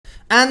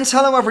And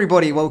hello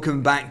everybody,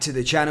 welcome back to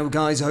the channel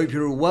guys. I hope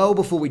you're all well.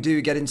 Before we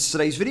do get into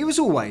today's video, as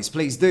always,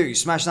 please do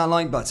smash that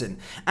like button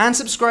and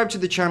subscribe to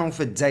the channel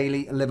for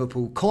daily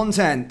Liverpool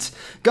content.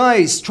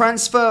 Guys,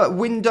 transfer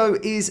window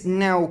is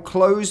now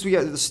closed. We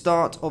are at the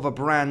start of a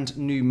brand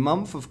new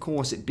month, of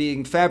course it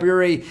being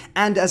February,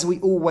 and as we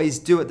always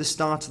do at the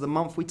start of the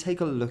month, we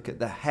take a look at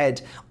the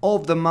head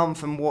of the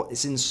month and what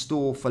is in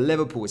store for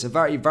Liverpool. It's a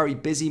very, very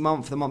busy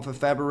month, the month of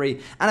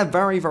February, and a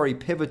very, very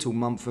pivotal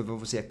month with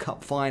obviously a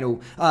cup final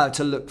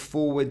to look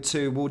forward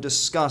to. We'll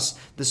discuss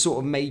the sort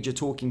of major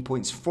talking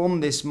points from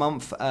this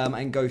month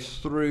and go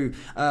through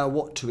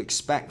what to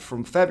expect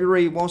from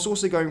February, whilst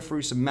also going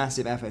through some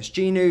massive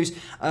FSG news,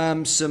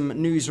 some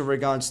news with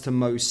regards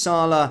to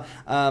Salah,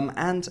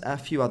 and a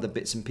few other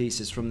bits and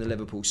pieces from the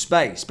Liverpool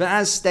space. But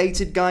as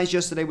stated, guys,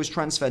 yesterday was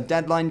transfer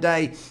deadline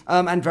day,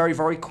 and very,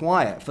 very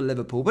quiet for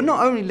Liverpool. But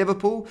not only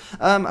Liverpool,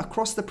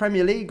 across the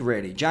Premier League,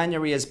 really.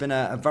 January has been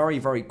a very,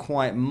 very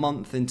quiet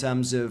month in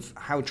terms of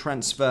how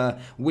transfer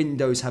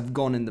windows have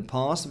gone in the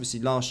past.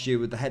 Obviously last year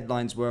with the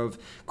headlines were of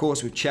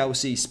course with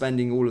Chelsea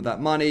spending all of that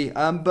money,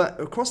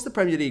 but across the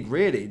Premier League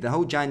really the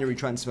whole January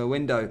transfer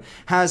window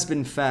has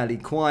been fairly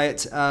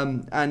quiet,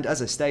 and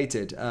as I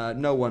stated,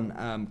 no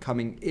one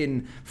coming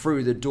in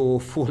through the door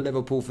for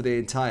Liverpool for the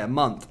entire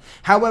month.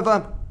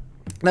 However,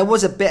 there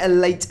was a bit of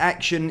late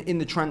action in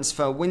the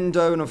transfer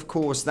window, and of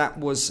course that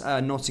was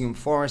Nottingham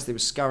Forest. They were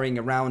scurrying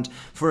around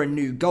for a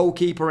new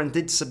goalkeeper and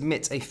did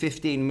submit a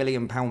 £15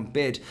 million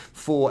bid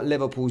for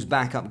Liverpool's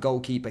backup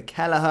goalkeeper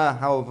Kelleher.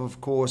 However,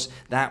 of course,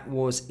 that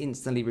was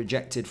instantly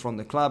rejected from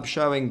the club,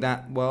 showing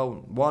that,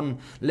 well, one,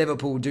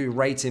 Liverpool do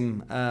rate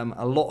him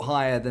a lot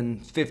higher than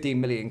 15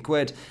 million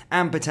quid,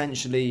 and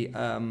potentially,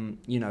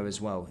 you know,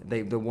 as well,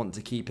 they want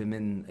to keep him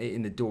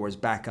in the door as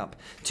backup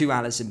to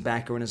Alisson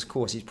Becker, and of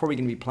course he's probably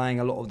going to be playing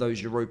a lot of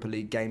those Europa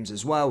League games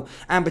as well,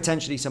 and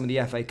potentially some of the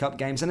FA Cup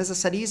games. And as I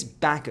said, he is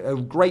a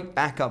great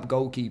backup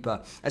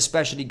goalkeeper,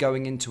 especially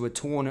going into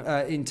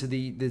a into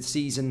the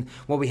season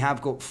where we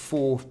have got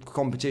 4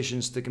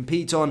 competitions to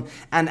compete on.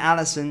 And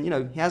Alisson, you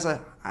know, he has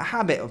a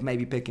habit of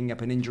maybe picking up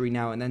an injury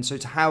now and then, so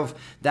to have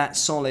that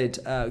solid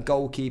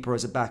goalkeeper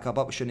as a backup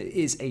option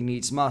is a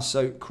needs must.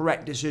 So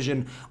correct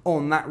decision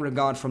on that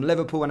regard from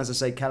Liverpool, and as I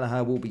say,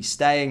 Kelleher will be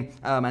staying,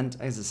 and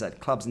as I said,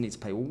 clubs need to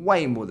pay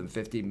way more than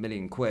 15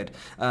 million quid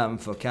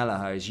for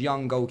Kelleher. He's a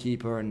young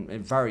goalkeeper and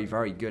very,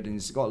 very good, and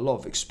he's got a lot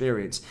of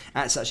experience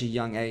at such a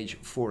young age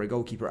for a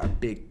goalkeeper at a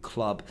big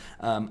club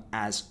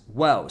as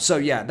well. So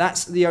yeah,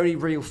 that's the only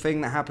real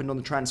thing that happened on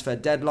the transfer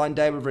deadline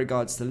day with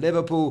regards to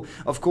Liverpool.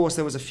 Of course,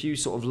 there was a few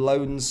sort of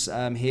loans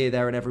here,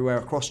 there and everywhere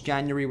across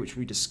January, which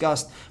we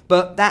discussed,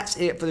 but that's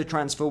it for the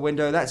transfer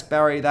window. Let's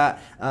bury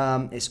that.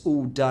 It's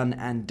all done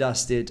and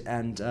dusted,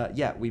 and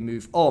yeah, we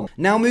move on.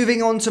 Now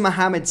moving on to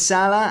Mohamed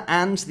Salah,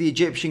 and the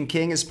Egyptian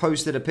king has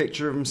posted a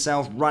picture of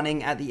himself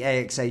running at the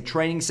AXA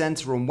training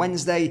centre on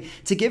Wednesday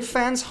to give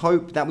fans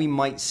hope that we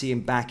might see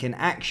him back in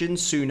action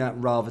sooner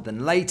rather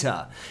than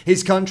later.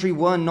 His country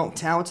were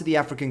knocked out of the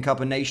African Cup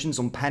of Nations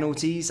on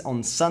penalties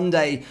on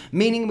Sunday,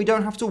 meaning we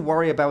don't have to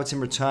worry about him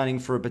returning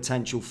for a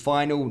potential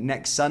final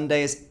next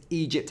Sunday as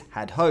Egypt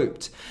had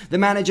hoped. The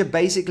manager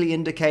basically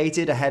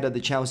indicated ahead of the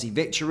Chelsea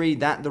victory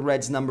that the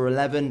Reds' number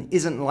 11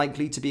 isn't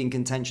likely to be in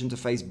contention to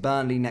face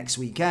Burnley next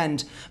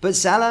weekend, but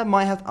Salah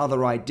might have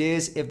other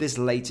ideas if this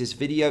latest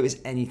video is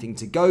anything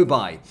to go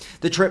by.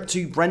 The trip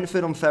to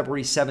Brentford on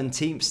February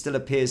 17th still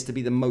appears to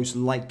be the most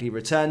likely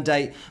return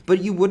date,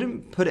 but you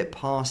wouldn't put it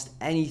past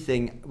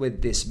anything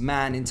with this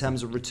man in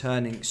terms of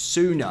returning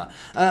sooner.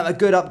 A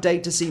good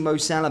update to see Mo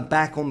Salah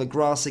back on the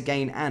grass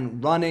again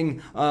and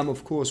running.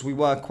 Of course, we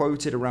were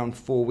quoted around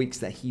 4 weeks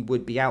that he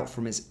would be out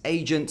from his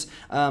agent,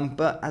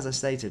 but as I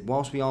stated,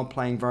 whilst we are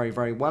playing very,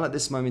 very well at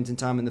this moment in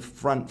time, and the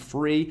front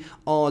three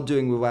are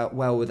doing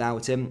well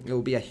without him, it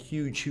will be a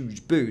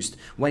huge boost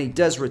when he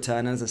does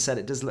return. As I said,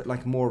 it does look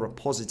like more of a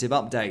positive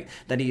update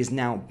that he is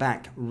now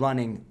back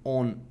running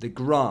on the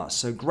grass.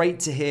 So great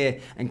to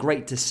hear and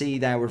great to see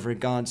there with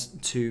regards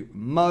to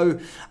Mo.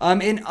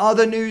 In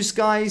other news,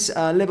 guys,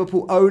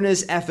 Liverpool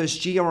owners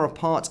FSG are a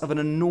part of an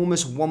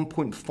enormous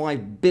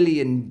 1.5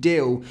 billion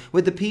deal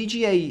with the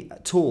PGA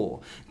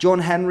Tour. John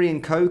Henry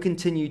and co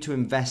continue to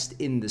invest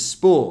in the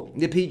sport.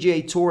 The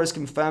PGA Tour has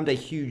confirmed a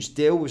huge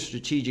deal with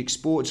Strategic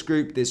Sports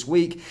Group this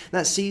week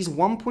that sees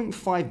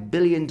 $1.5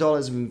 billion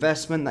of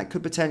investment that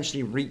could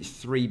potentially reach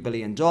 $3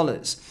 billion.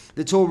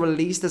 The tour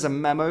released as a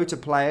memo to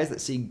players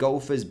that see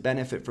golfers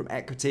benefit from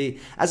equity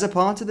as a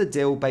part of the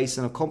deal based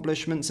on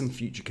accomplishments and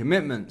future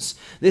commitments.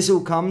 This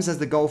all comes as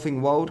the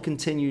golfing world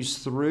continues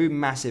through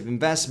massive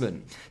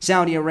investment.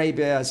 Saudi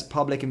Arabia's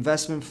public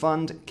investment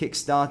fund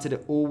kick-started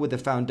it all with the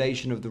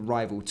foundation of the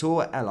rival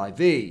tour,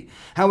 LIV.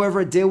 However,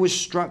 a deal was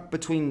struck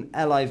between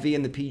LIV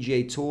and the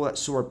PGA Tour that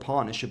saw a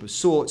partnership of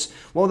sorts,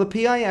 while the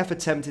PIF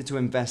attempted to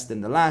invest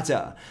in the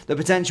latter. The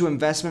potential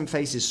investment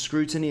faces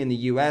scrutiny in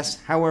the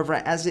US, however,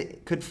 as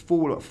it could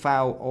fall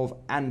foul of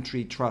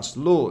antitrust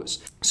laws.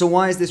 So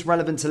why is this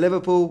relevant to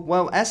Liverpool?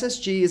 Well,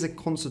 FSG is a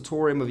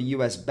consortium of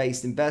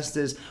US-based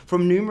investors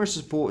from numerous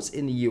sports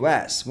in the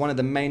US. One of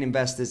the main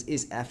investors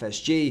is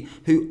FSG,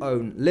 who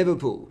own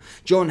Liverpool.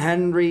 John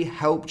Henry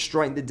helped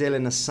strike the deal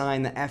in a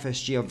sign that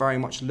FSG are very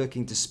much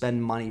looking to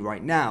spend money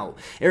right now.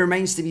 It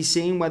remains to be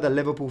seen whether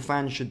Liverpool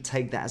fans should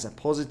take that as a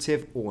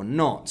positive or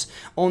not.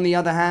 On the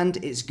other hand,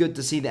 it's good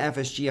to see that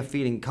FSG are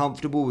feeling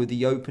comfortable with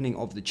the opening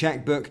of the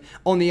checkbook.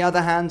 On the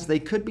other hand, they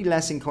could be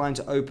less inclined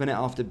to open it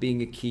after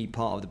being a key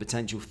part of the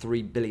potential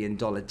 $3 billion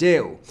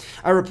deal.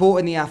 A report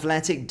in The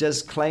Athletic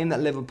does claim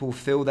that Liverpool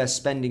feel their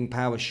spending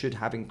power should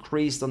have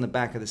increased on the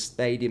back of the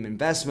stadium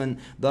investment,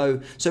 though,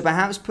 so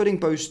perhaps putting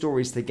both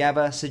stories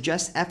together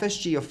suggests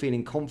FSG are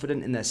feeling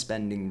confident in their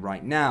spending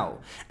right now.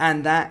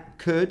 And that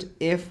could,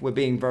 if we're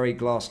being very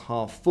glass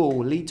half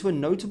full, lead to a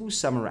notable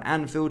summer at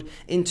Anfield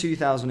in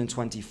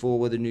 2024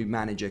 with a new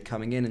manager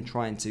coming in and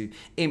trying to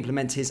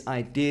implement his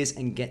ideas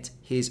and get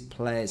his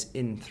players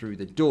in through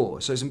the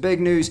door. So some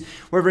big news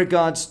with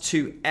regards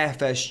to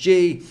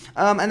FSG.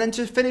 And then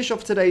to finish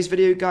off today's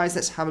video, guys,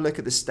 let's have a look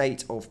at the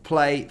state of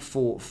play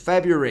for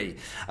February.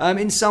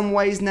 In some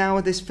ways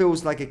now, this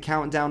feels like a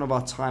countdown of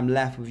our time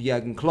left with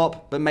Jurgen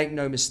Klopp, but make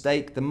no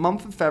mistake, the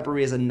month of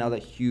February is another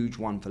huge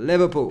one for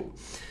Liverpool.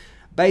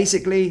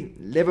 Basically,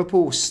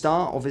 Liverpool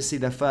start, obviously,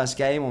 their first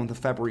game on the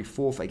February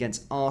 4th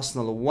against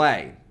Arsenal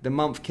away. The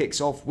month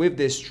kicks off with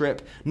this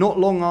trip not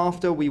long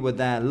after we were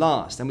there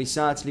last, and we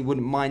certainly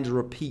wouldn't mind a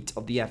repeat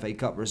of the FA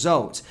Cup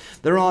result.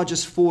 There are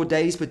just 4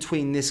 days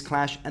between this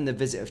clash and the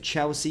visit of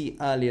Chelsea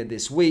earlier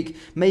this week,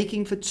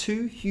 making for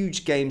 2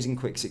 huge games in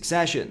quick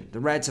succession.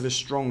 The Reds have a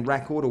strong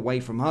record away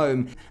from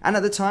home, and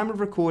at the time of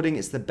recording,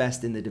 it's the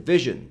best in the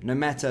division. No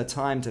matter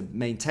time to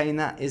maintain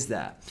that is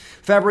there.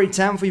 February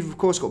 10th, we've of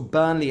course got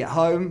Burnley at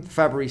home.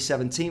 February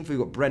 17th, we've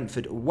got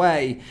Brentford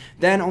away.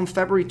 Then on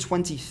February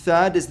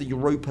 23rd is the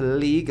Europa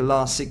League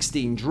last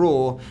 16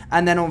 draw,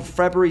 and then on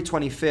February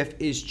 25th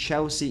is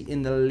Chelsea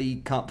in the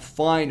League Cup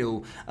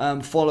final,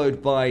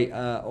 followed by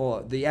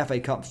the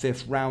FA Cup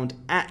 5th round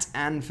at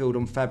Anfield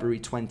on February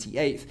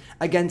 28th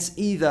against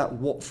either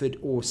Watford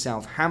or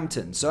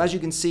Southampton. So as you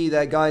can see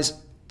there, guys,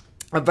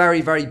 a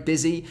very, very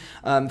busy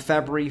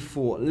February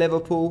for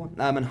Liverpool,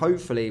 and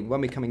hopefully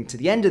when we're coming to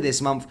the end of this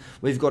month,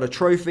 we've got a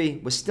trophy,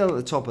 we're still at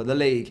the top of the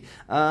league,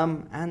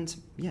 and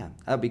yeah,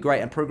 that'd be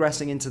great, and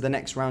progressing into the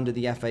next round of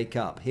the FA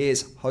Cup.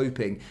 Here's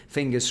hoping,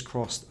 fingers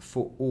crossed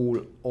for all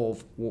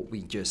of what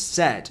we just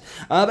said.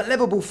 But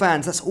Liverpool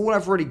fans, that's all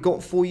I've really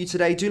got for you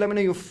today. Do let me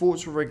know your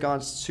thoughts with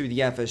regards to the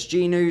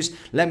FSG news,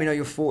 let me know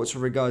your thoughts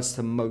with regards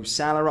to Mo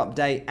Salah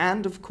update,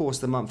 and of course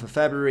the month of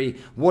February.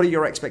 What are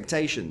your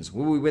expectations?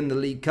 Will we win the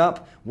League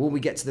Cup? Will we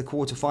get to the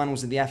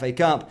quarterfinals of the FA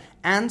Cup?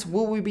 And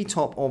will we be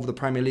top of the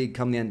Premier League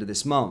come the end of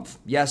this month?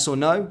 Yes or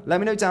no? Let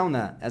me know down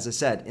there, as I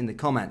said, in the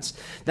comments.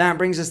 That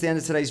brings us to the end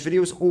of today's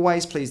video. As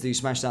always, please do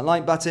smash that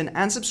like button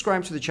and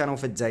subscribe to the channel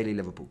for daily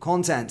Liverpool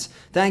content.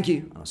 Thank you,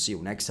 and I'll see you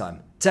all next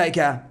time. Take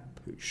care.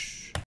 Peace.